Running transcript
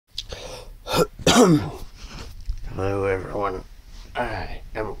Hello everyone, I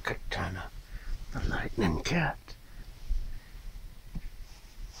am Katana, the lightning cat.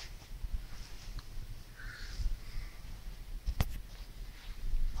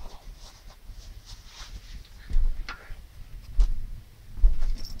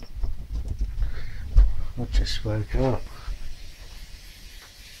 I just woke up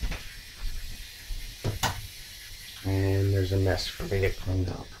and there's a mess for me to clean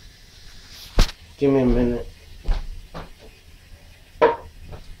up. Give me a minute.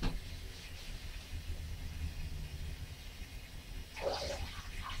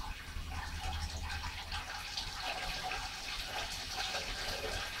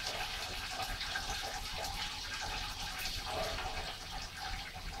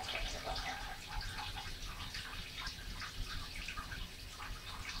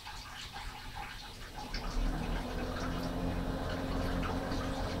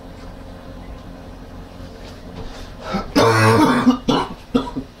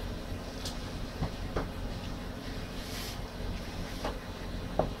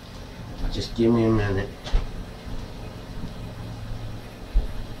 Just give me a minute.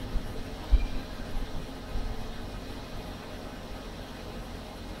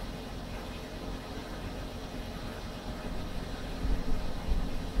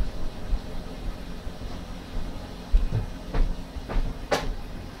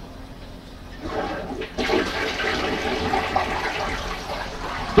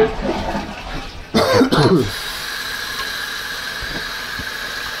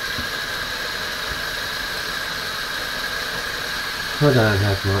 I don't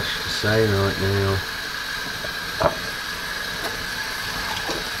have much to say right now.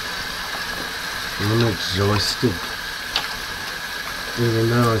 I'm exhausted, even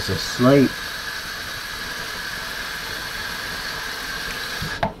though I was asleep.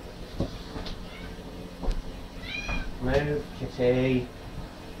 Move, kitty.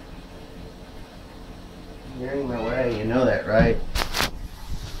 You're in my way, you know that, right?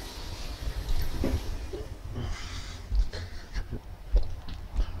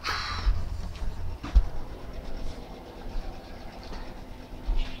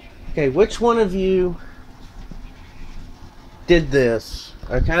 Okay, which one of you did this?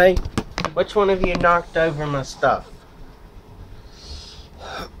 Okay? Which one of you knocked over my stuff?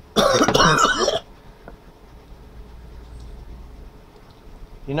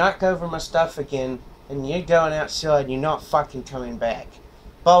 You knock over my stuff again, and you're going outside, you're not fucking coming back.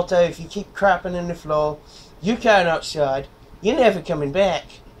 Balto, if you keep crapping in the floor, you're going outside, you're never coming back.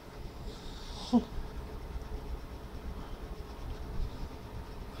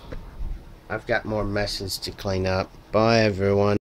 I've got more messes to clean up. Bye, everyone.